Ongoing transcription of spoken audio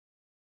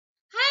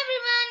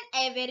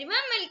Hi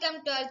everyone, welcome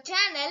to our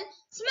channel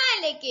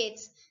Smiley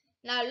Kids.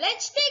 Now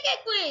let's take a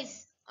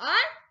quiz on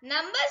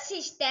number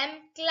system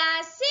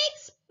class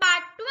 6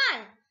 part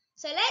 1.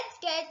 So let's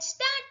get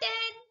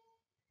started.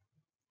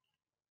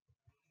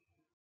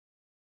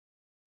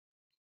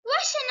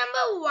 Question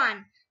number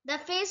 1. The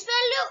face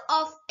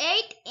value of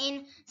 8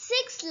 in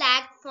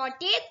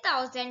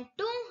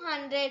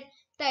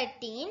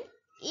 6,48,213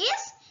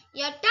 is.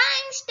 Your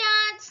time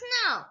starts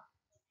now.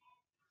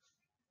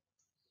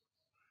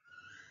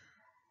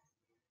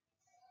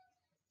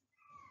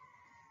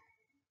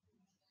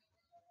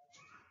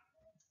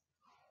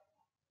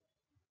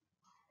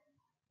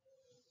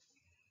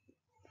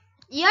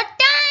 Your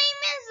time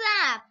is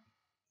up.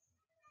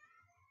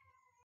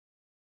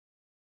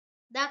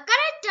 The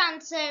correct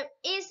answer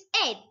is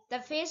 8. The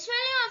face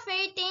value of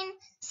 8 in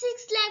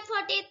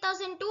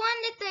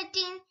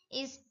 6,48,213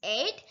 is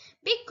 8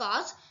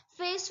 because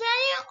face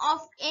value of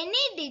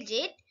any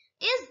digit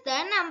is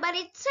the number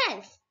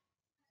itself.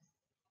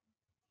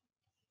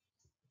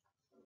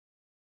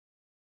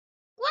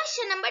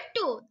 Question number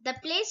 2. The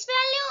place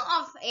value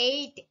of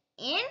 8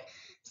 in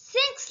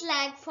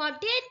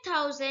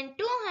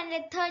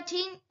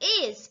 6,48,213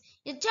 is.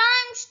 Your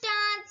time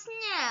starts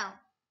now.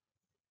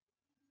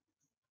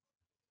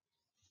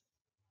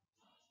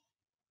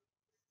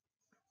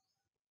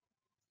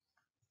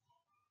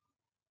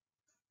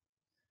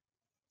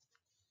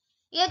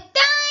 Your time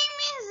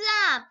is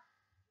up.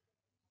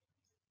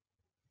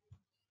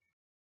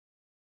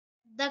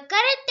 The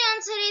correct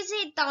answer is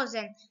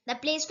 8,000. The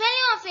place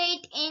value of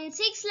 8 in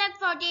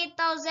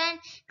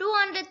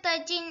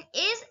 6,48,213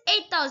 is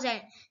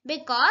 8,000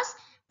 because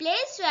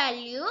place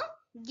value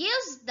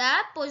gives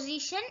the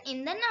position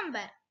in the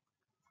number.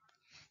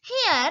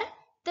 Here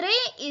 3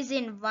 is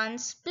in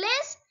ones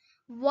place,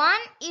 1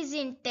 is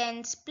in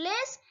tens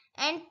place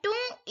and 2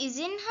 is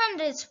in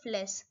hundreds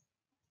place.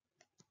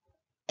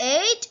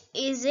 8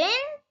 is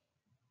in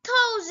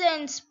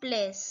thousands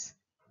place.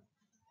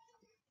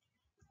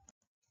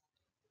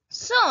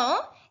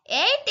 So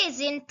 8 is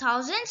in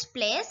thousands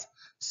place.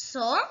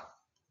 So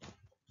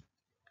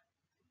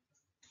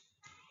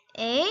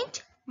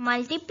 8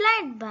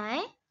 multiplied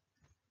by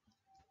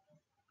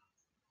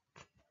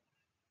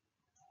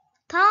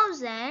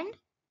 1000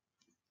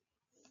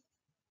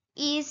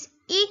 is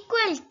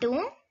equal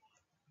to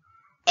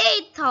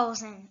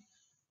 8,000.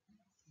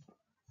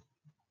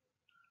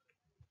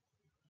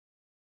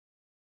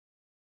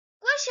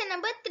 Question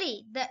number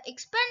 3. The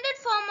expanded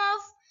form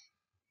of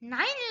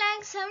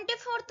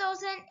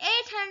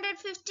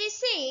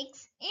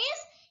 9,74,856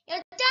 is. Your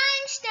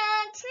time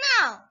starts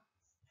now.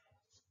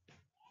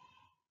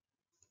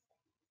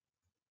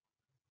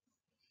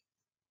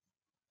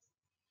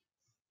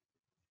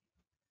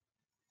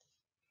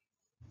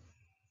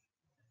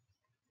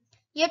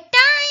 Your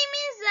time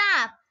is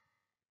up.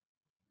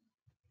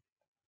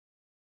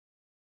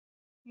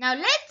 Now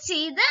let's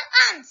see the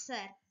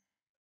answer.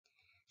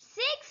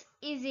 6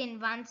 is in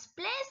ones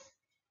place,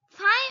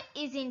 5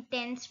 is in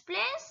tens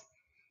place,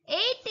 8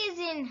 is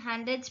in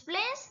hundreds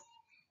place,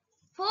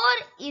 4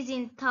 is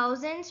in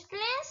thousands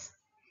place,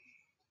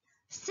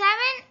 7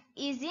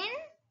 is in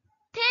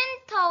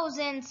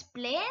 10,000s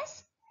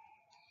place,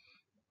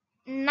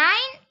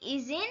 9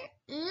 is in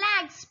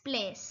lakhs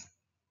place.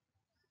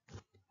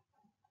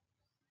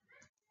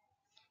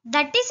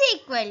 That is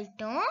equal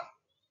to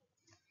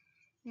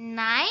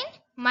 9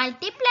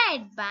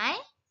 multiplied by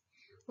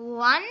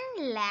 1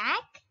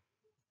 lakh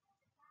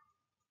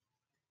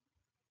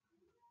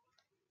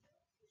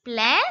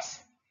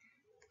plus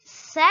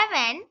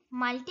 7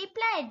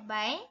 multiplied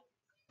by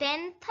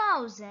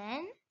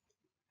 10,000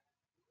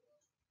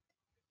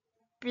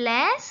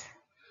 plus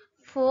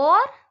 4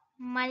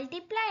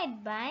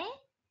 multiplied by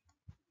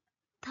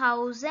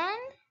 1000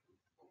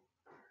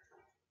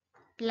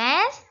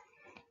 plus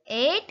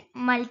 8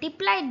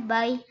 multiplied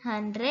by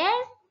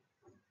 100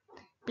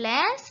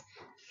 plus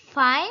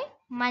 5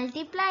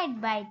 multiplied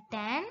by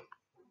 10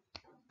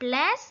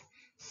 plus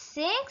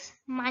 6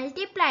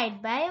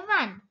 multiplied by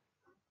 1.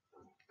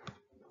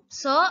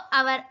 So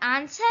our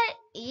answer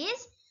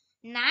is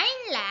 9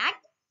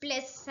 lakh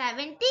plus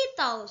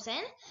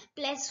 70,000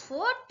 plus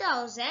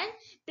 4,000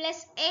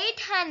 plus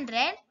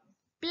 800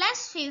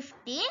 plus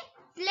 50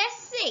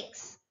 plus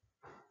 6.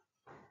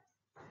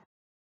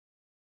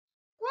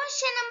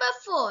 Question number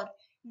 4.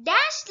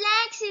 Dash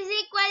lakhs is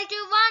equal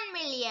to 1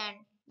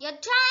 million. Your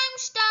time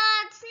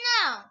starts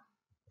now.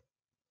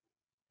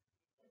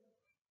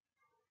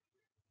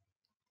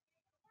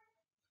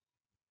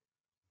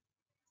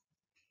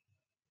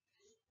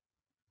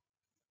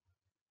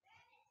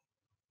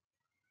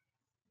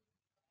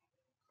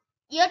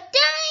 Your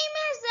time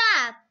is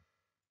up.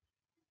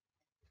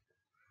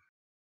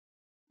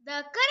 The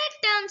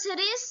correct answer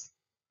is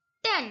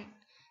 10.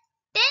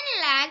 10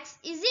 lakhs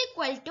is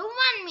equal to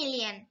 1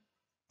 million.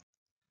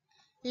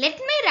 Let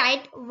me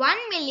write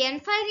 1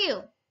 million for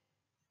you.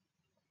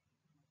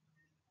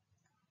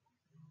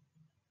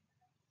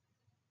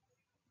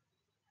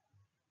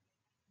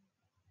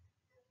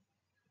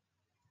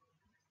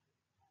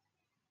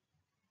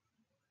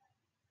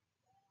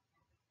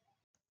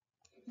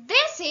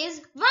 This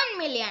is 1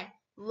 million.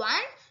 1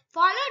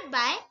 followed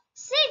by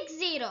 6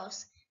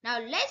 zeros. Now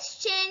let's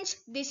change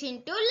this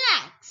into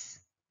lakhs.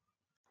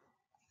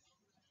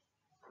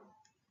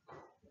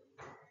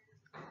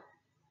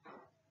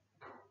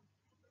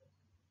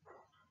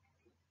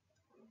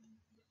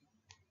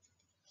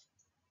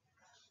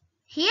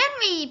 Here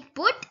we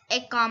put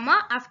a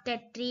comma after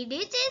 3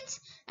 digits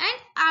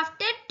and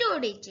after 2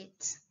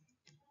 digits.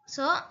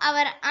 So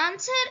our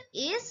answer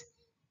is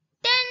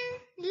 10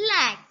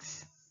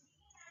 lakhs.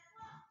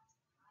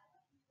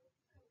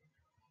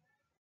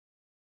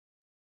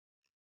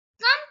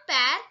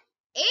 Compare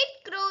 8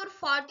 crore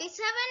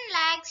 47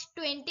 lakhs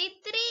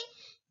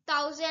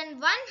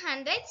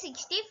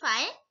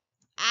 23,165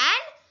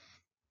 and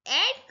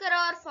 8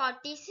 crore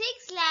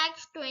 46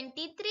 lakhs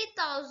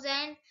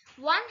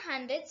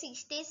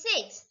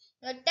 23,166.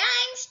 Your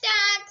time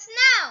starts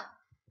now.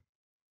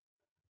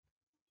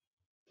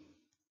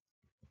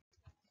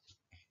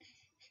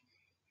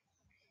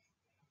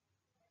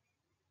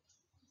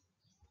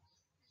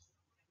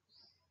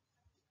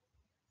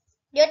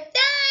 Your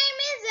time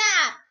is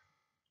up.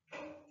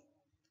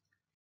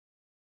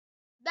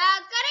 The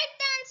correct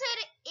answer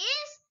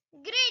is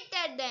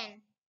greater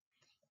than.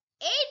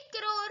 8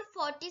 crore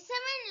 47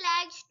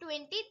 lakhs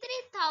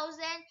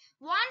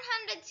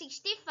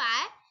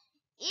 23,165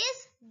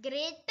 is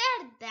greater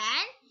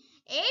than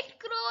 8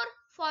 crore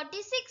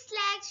 46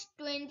 lakhs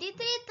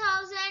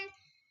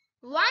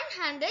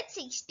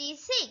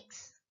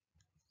 23,166.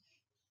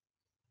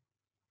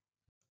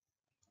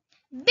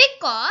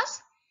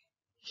 Because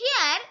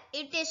here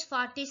it is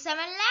 47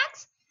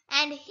 lakhs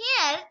and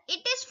here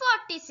it is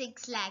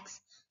 46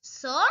 lakhs.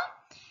 So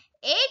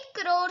 8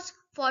 crores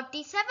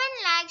 47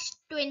 lakhs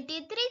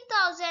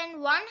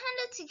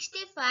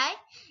 23,165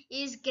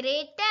 is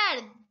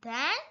greater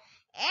than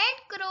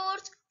 8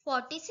 crores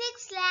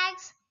 46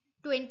 lakhs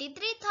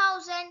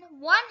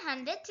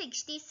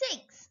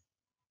 23,166.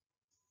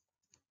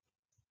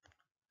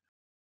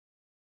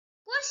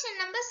 Question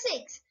number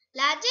 6.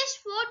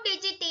 Largest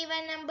 4-digit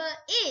even number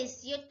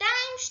is. Your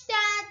time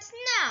starts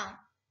now.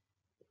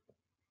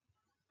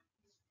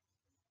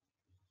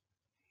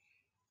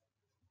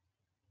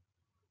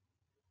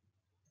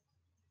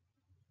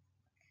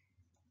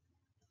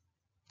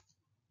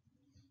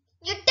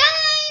 Your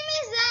time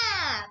is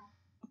up.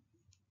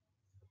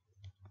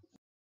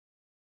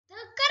 The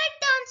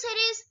correct answer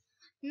is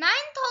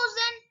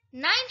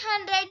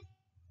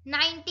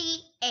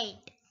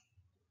 9,998.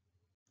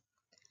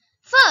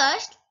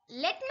 First,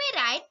 let me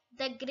write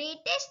the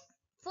greatest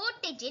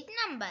 4-digit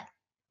number.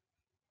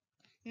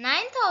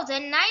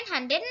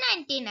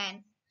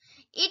 9,999.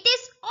 It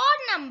is odd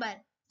number.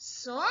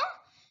 So,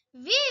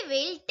 we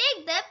will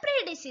take the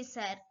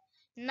predecessor.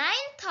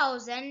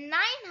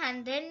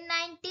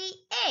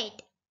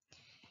 9,998.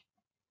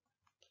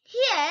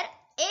 Here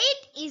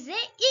 8 is an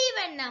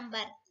even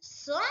number.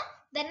 So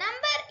the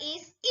number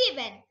is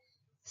even.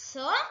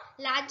 So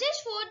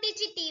largest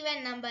 4-digit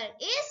even number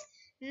is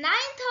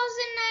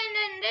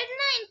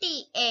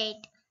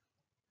 9,998.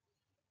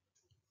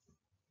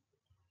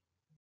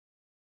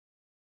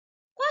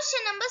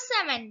 Question number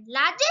 7.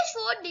 Largest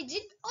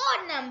 4-digit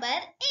odd number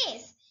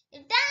is.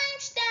 Your time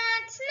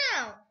starts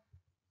now.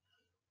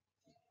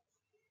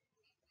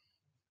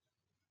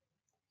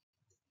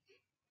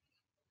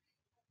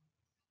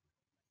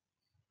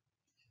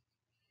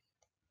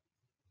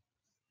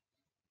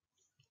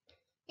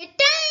 Your time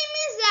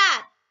is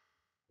up.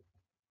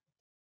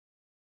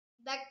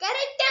 The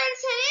correct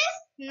answer is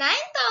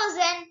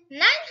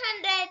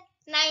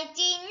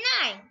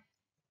 9,999.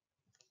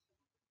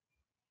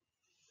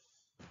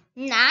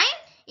 9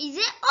 is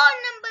an odd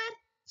number.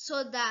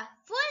 So the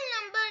full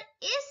number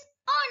is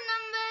odd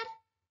number.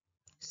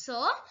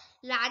 So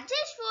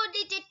largest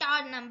 4-digit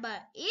odd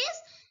number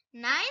is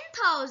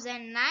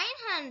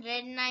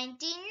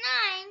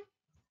 9,999.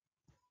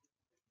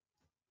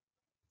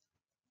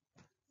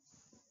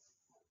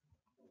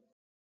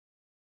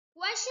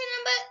 Question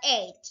number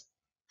 8.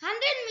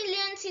 100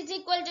 millions is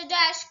equal to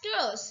dash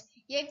crores.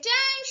 Your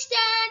time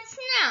starts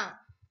now.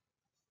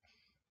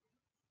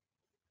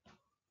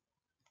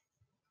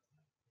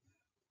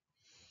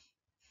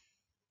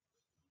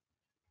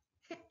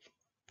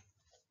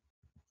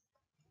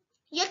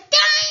 Your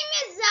time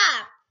is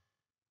up.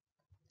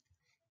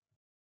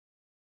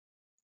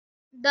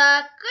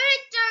 The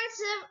correct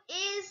answer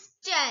is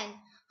 10.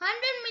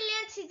 100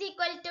 millions is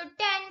equal to 10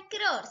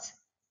 crores.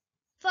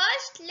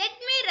 First, let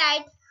me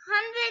write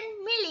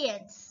 100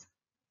 millions.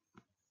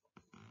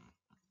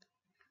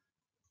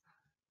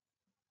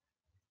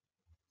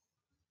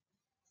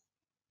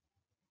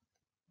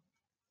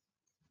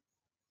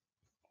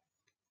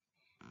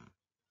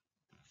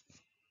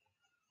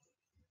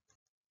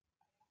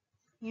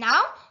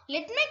 Now,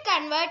 let me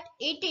convert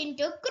it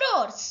into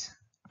crores.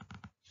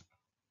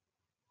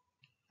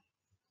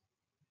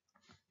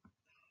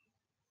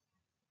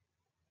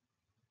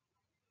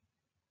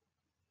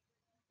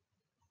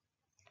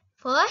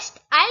 First,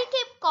 I'll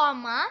keep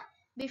comma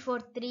before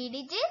 3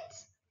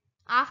 digits,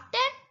 after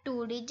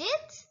 2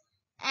 digits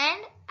and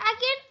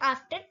again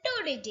after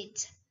 2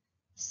 digits.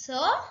 So,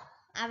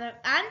 our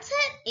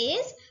answer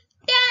is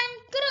 10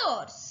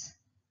 crores.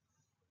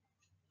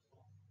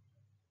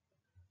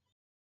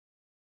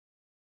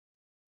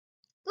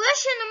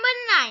 Question number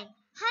 9.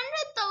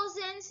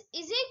 100,000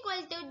 is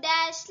equal to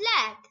dash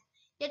lakh.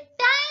 Your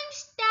time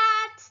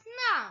starts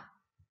now.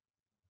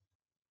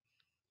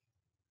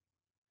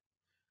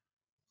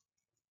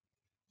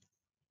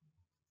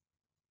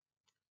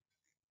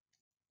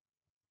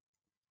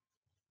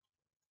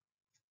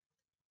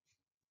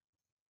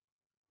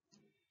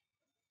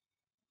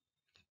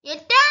 Your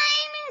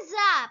time is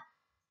up.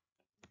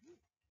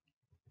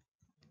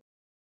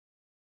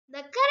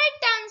 The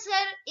correct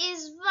answer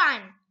is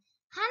 1.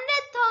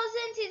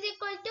 100,000 is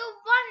equal to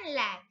 1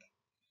 lakh.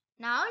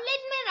 Now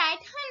let me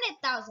write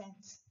 100,000.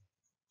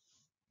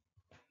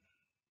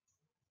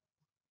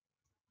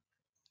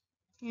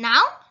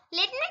 Now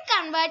let me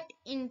convert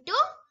into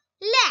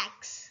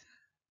lakhs.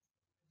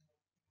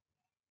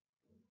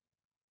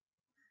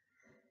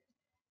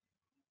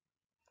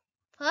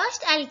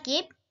 First I'll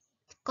keep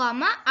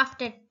comma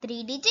after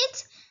 3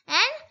 digits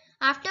and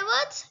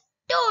afterwards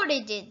 2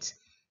 digits.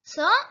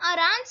 So our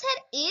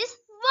answer is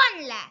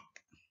 1 lakh.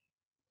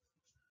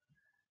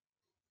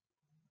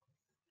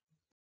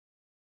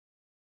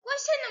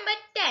 Question number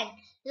 10.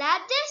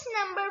 Largest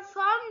number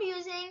formed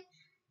using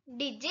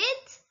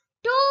digits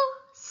 2,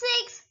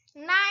 6,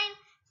 9,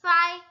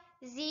 5,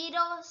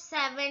 0,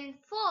 7,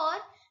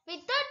 4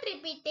 without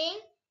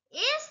repeating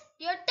is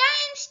your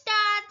time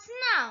starts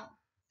now.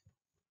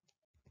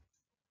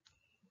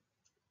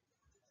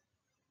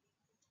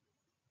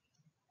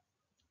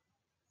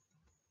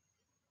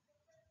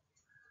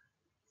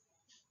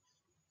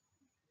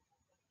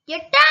 Your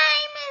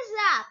time is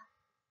up.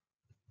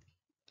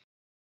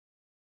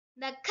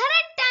 The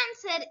correct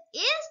answer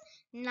is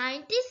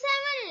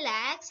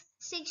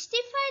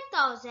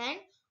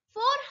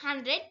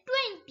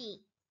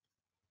 97,65,420.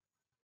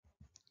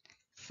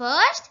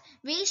 First,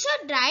 we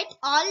should write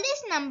all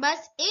these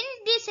numbers in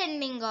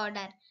descending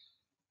order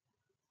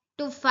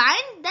to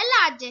find the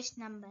largest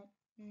number.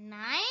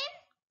 9,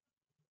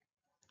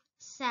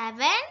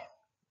 7,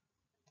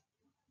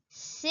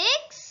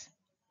 6,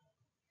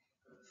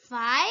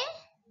 5,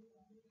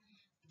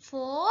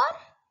 4,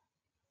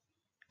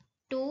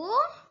 2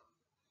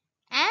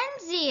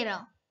 and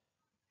 0.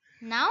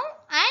 Now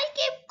I'll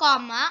keep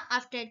comma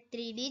after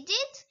 3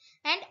 digits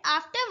and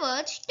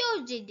afterwards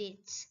 2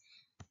 digits.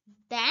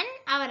 Then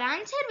our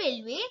answer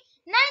will be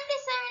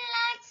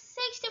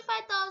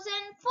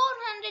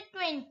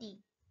 97,65,420.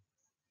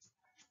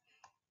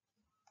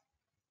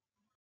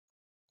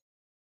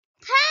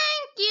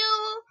 Thank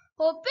you.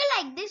 Hope you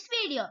like this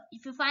video.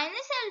 If you find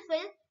this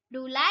helpful,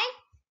 do like,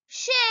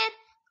 share,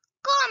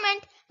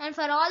 comment, and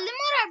for all the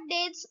more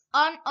updates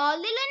on all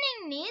the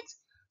learning needs,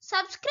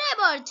 subscribe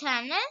our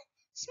channel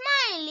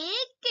Smiley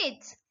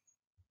Kids.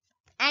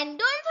 And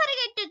don't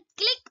forget to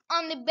click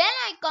on the bell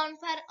icon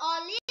for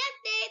all the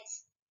updates.